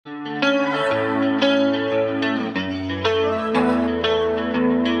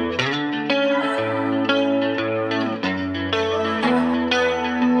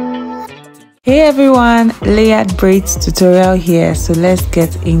Hey everyone, layered braids tutorial here, so let's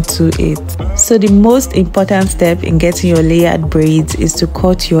get into it. So the most important step in getting your layered braids is to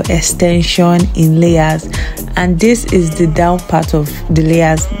cut your extension in layers, and this is the down part of the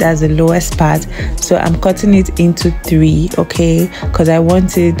layers, that's the lowest part. So I'm cutting it into 3, okay, because I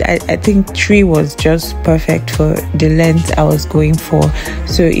wanted, I think 3 was just perfect for the length I was going for.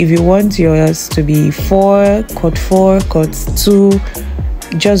 So if you want yours to be 4, cut 2,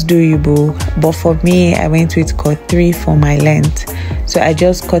 just do you, boo. But for me, I went with cut 3 for my length, so I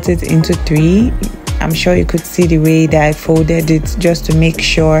just cut it into 3. I'm sure you could see the way that I folded it just to make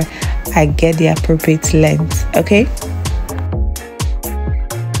sure I get the appropriate length. Okay,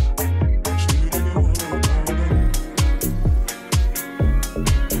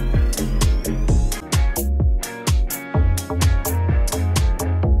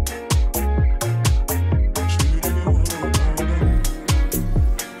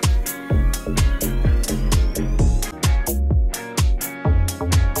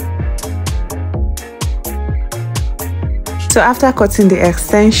 so after cutting the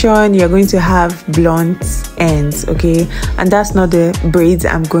extension, you're going to have blunt ends, okay, and that's not the braids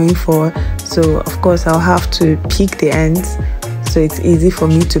I'm going for. So of course I'll have to pick the ends so it's easy for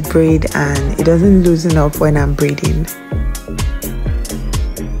me to braid and it doesn't loosen up when I'm braiding.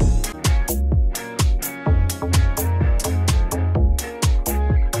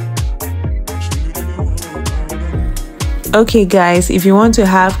 Okay guys, if you want to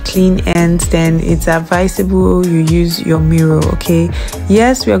have clean ends, then it's advisable you use your mirror, okay?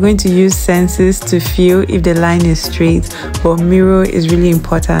 Yes, we are going to use senses to feel if the line is straight, but mirror is really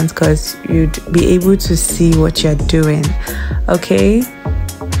important because you'd be able to see what you're doing, okay?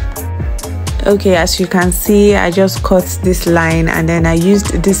 Okay, as you can see, I just cut this line and then I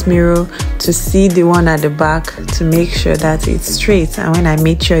used this mirror to see the one at the back to make sure that it's straight, and when I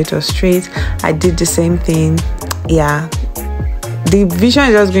made sure it was straight, I did the same thing. Yeah, the vision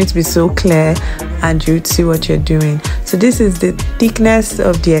is just going to be so clear and you'd see what you're doing. So this is the thickness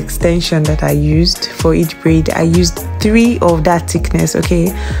of the extension that I used for each braid. I used 3 of that thickness, okay?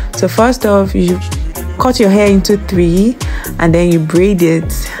 So first off, you cut your hair into 3 and then you braid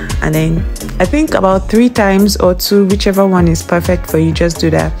it, and then I think about 3 times or 2, whichever one is perfect for you, just do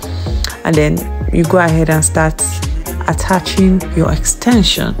that, and then you go ahead and start attaching your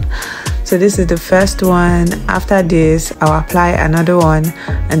extension. So this is the first one. After this, I'll apply another one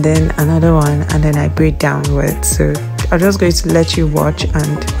and then another one, and then I braid downwards. So I'm just going to let you watch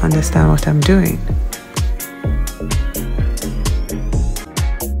and understand what I'm doing.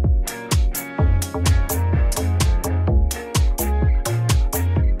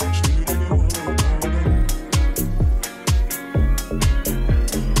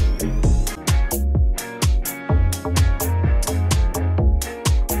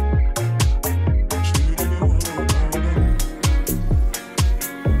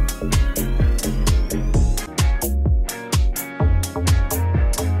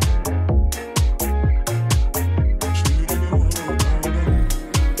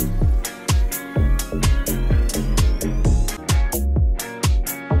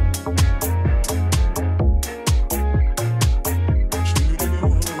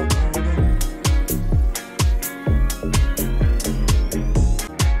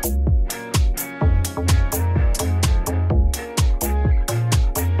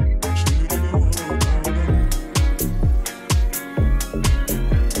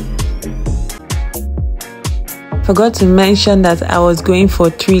 Forgot to mention that I was going for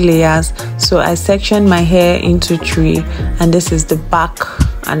 3 layers, so I sectioned my hair into 3, and this is the back,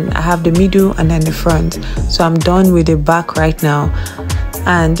 and I have the middle and then the front. So I'm done with the back right now,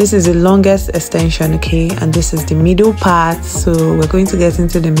 and this is the longest extension, okay, and this is the middle part. So we're going to get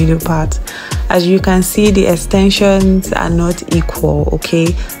into the middle part. As you can see, the extensions are not equal, okay.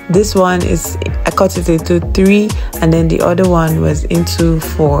 This one is, I cut it into 3 and then the other one was into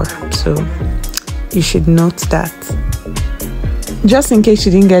 4, so you should note that. Just in case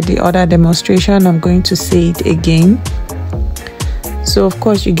you didn't get the other demonstration, I'm going to say it again. So of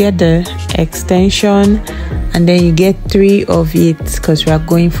course you get the extension and then you get 3 of it because we are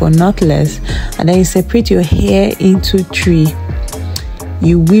going for knotless, and then you separate your hair into 3.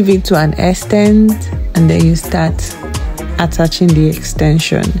 You weave it to an extent and then you start attaching the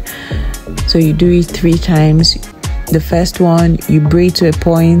extension. So you do it 3 times. The first one you braid to a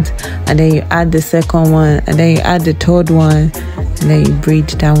point, and then you add the second one, and then you add the third one, and then you braid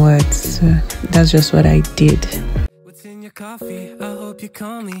downwards. So that's just what I did. What's in your coffee? I hope you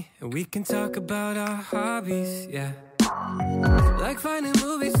call me and we can talk about our hobbies. Yeah, like finding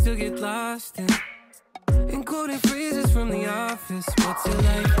movies to get lost in I'm quoting phrases from The Office. What's it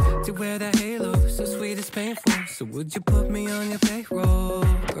like to wear that halo? So sweet it's painful. So would you put me on your payroll,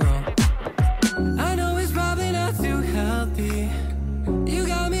 girl? I know it's probably not too healthy. You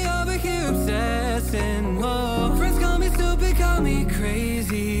got me over here obsessing. Whoa. Friends call me stupid, call me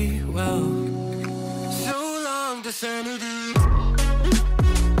crazy. Well, so long to sanity.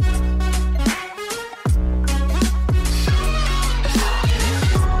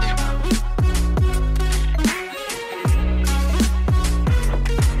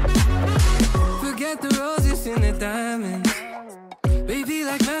 Forget the roses and the diamonds. Baby,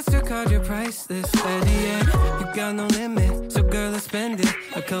 like MasterCard, you're priceless. At the end, you got no limit. So girl, let's spend it.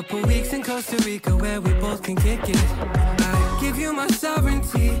 A couple weeks in Costa Rica where we both can kick it. I give you my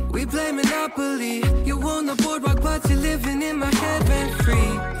sovereignty. We play Monopoly. You own the boardwalk, but you're living in my head rent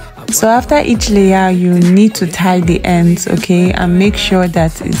free. So after each layer, you need to tie the ends, okay? And make sure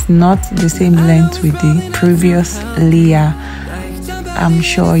that it's not the same length with the previous layer. I'm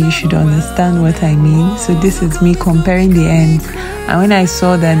sure you should understand what I mean. So this is me comparing the ends, and when I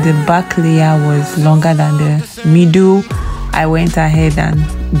saw that the back layer was longer than the middle, I went ahead and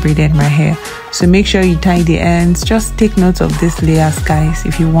braided my hair. So make sure you tie the ends. Just take note of these layers, guys,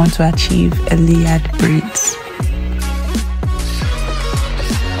 if you want to achieve a layered braids.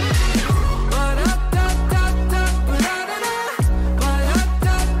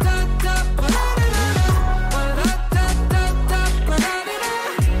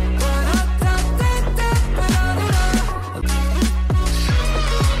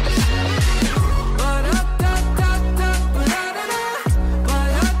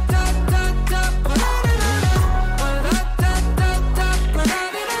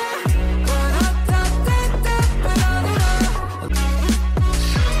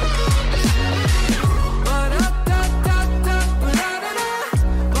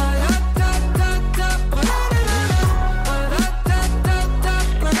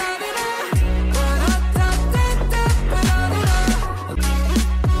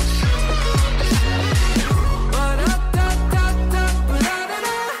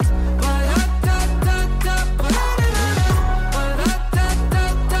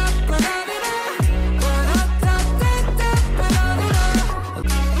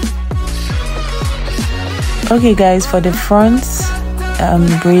 Okay guys, for the front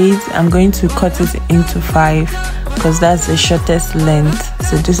braids, I'm going to cut it into 5 because that's the shortest length.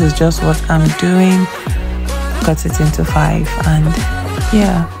 So this is just what I'm doing. Cut it into 5, and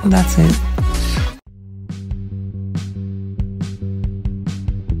yeah, that's it.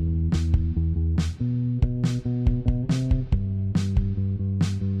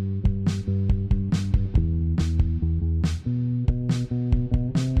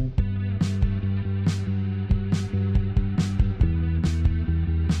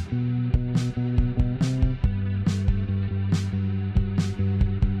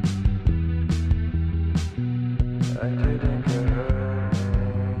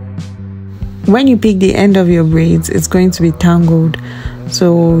 When you pick the end of your braids, it's going to be tangled.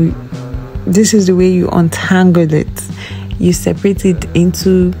 So this is the way you untangle it. You separate it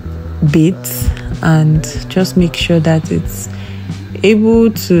into bits and just make sure that it's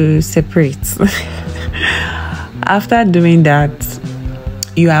able to separate. After doing that,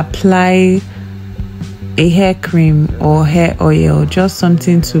 you apply a hair cream or hair oil, just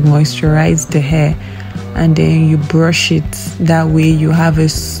something to moisturize the hair, and then you brush it. That way you have a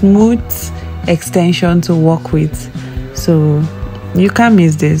smooth extension to work with. So you can't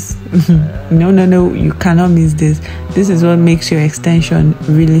miss this. No, you cannot miss this. This is what makes your extension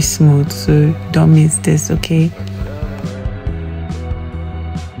really smooth, so don't miss this, okay?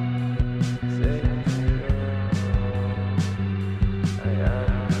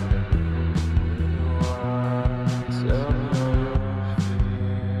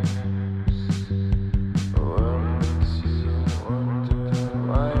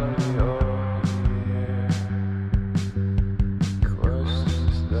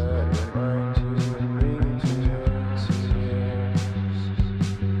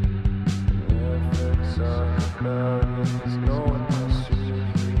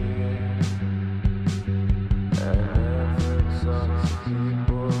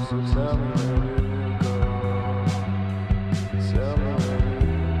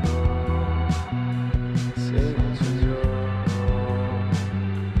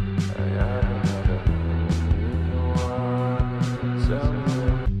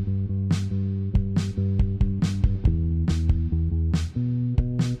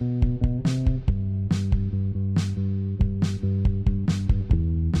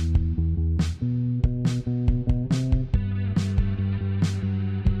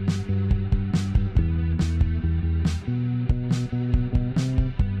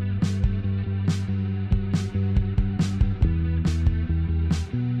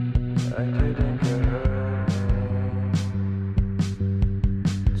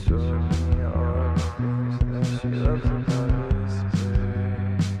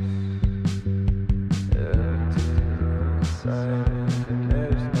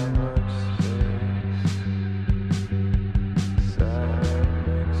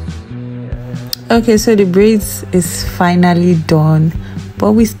 Okay, so the braids is finally done,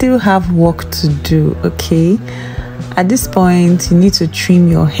 but we still have work to do. Okay, at this point you need to trim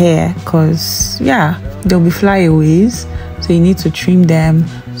your hair, because yeah, there'll be flyaways, so you need to trim them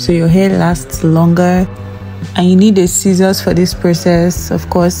so your hair lasts longer. And you need a scissors for this process, of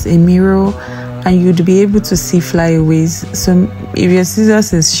course a mirror, and you'd be able to see flyaways. So if your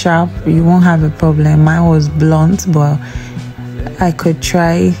scissors is sharp, you won't have a problem. Mine was blunt, but I could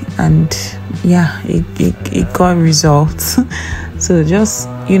try, and yeah, it got results. So just,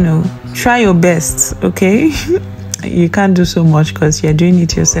 you know, try your best. Okay, you can't do so much because you're doing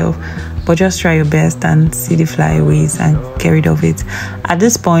it yourself, but just try your best and see the flyaways and get rid of it. At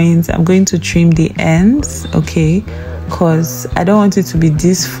this point I'm going to trim the ends, okay, because I don't want it to be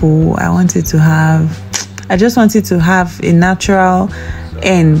this full. I just want it to have a natural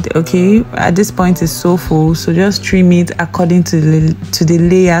end. Okay, at this point it's so full, so just trim it according to the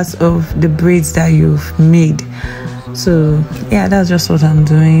layers of the braids that you've made. So yeah, that's just what I'm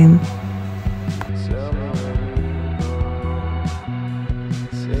doing.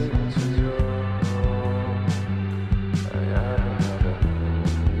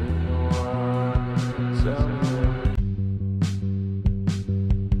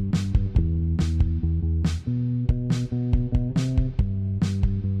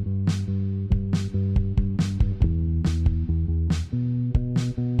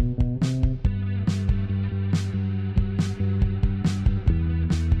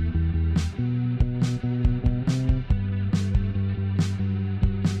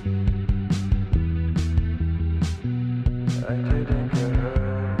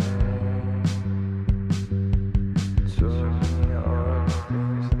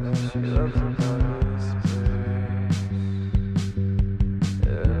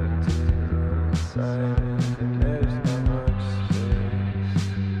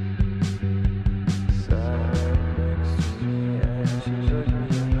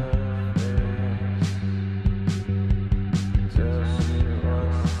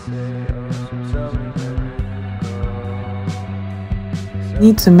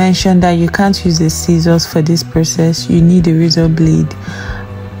 Need to mention that you can't use the scissors for this process. You need a razor blade.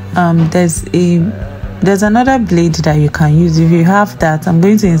 There's another blade that you can use. If you have that, I'm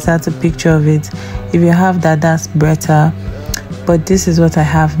going to insert a picture of it. If you have that, that's better, but this is what I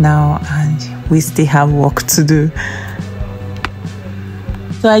have now, and we still have work to do.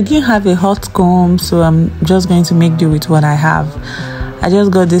 So I didn't have a hot comb, so I'm just going to make do with what I have. I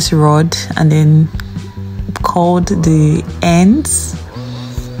just got this rod and then curled the ends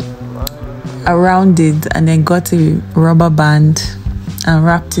around it, and then got a rubber band and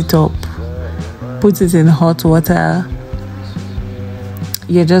wrapped it up, put it in hot water.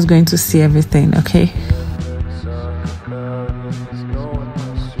 You're just going to see everything, okay?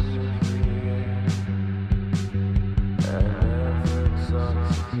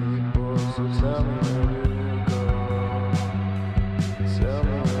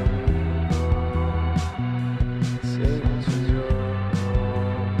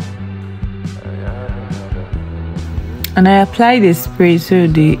 And I applied the spray so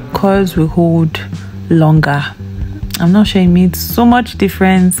the curls will hold longer. I'm not sure it made so much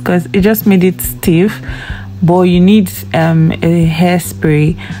difference because it just made it stiff, but you need a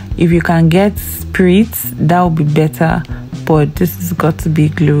hairspray. If you can get spritz, that would be better, but this has got to be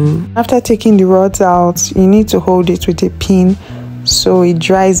glue. After taking the rods out, you need to hold it with a pin so it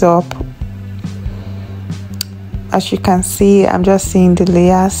dries up. As you can see, I'm just seeing the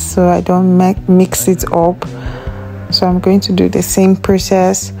layers so I don't mix it up. So I'm going to do the same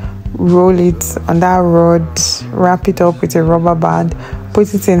process, roll it on that rod, wrap it up with a rubber band,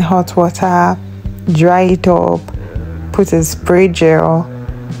 put it in hot water, dry it up, put a spray gel,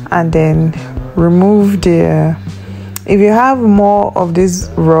 and then remove the... If you have more of these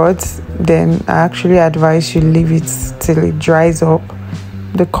rods, then I actually advise you leave it till it dries up.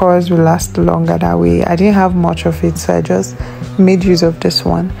 The curls will last longer that way. I didn't have much of it, so I just made use of this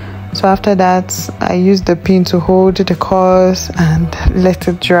one. So after that, I used the pin to hold the curls and let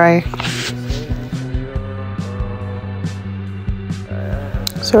it dry.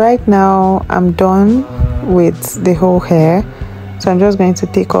 So right now I'm done with the whole hair. So I'm just going to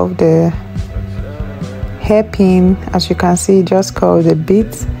take off the hairpin. As you can see, just curled a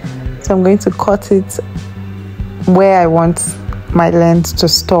bit. So I'm going to cut it where I want my length to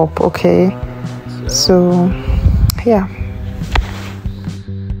stop. Okay, so yeah.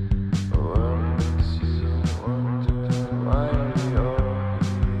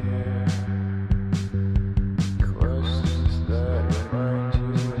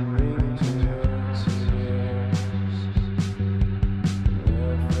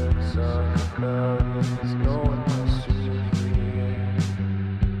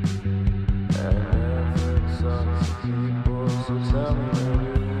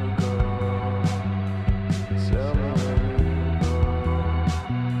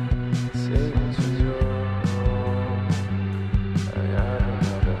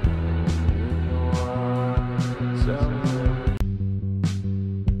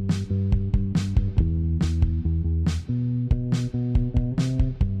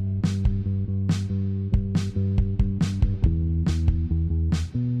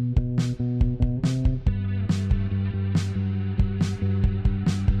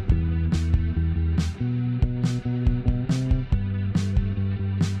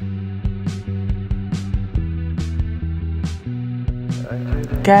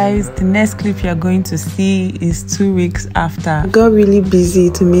 Guys, the next clip you're going to see is 2 weeks after. I got really busy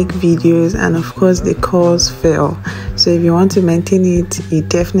to make videos, and of course the calls fell. So if you want to maintain it, you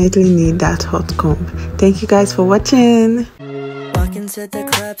definitely need that hot comb. Thank you guys for watching. Walk into the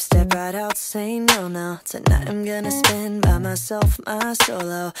club, step right out, say no, no. Tonight I'm gonna spend by myself, my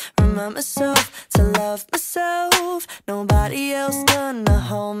solo. Remind myself to love myself. Nobody else gonna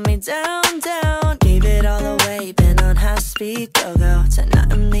hold me down, down. Gave it all away, been on high speed, go, go. Tonight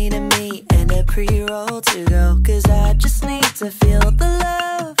I'm needing me and a pre-roll to go. Cause I just need to feel the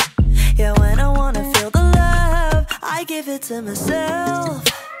love. Yeah, when I wanna feel the love, I give it to myself.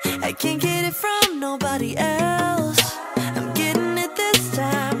 I can't get it from nobody else.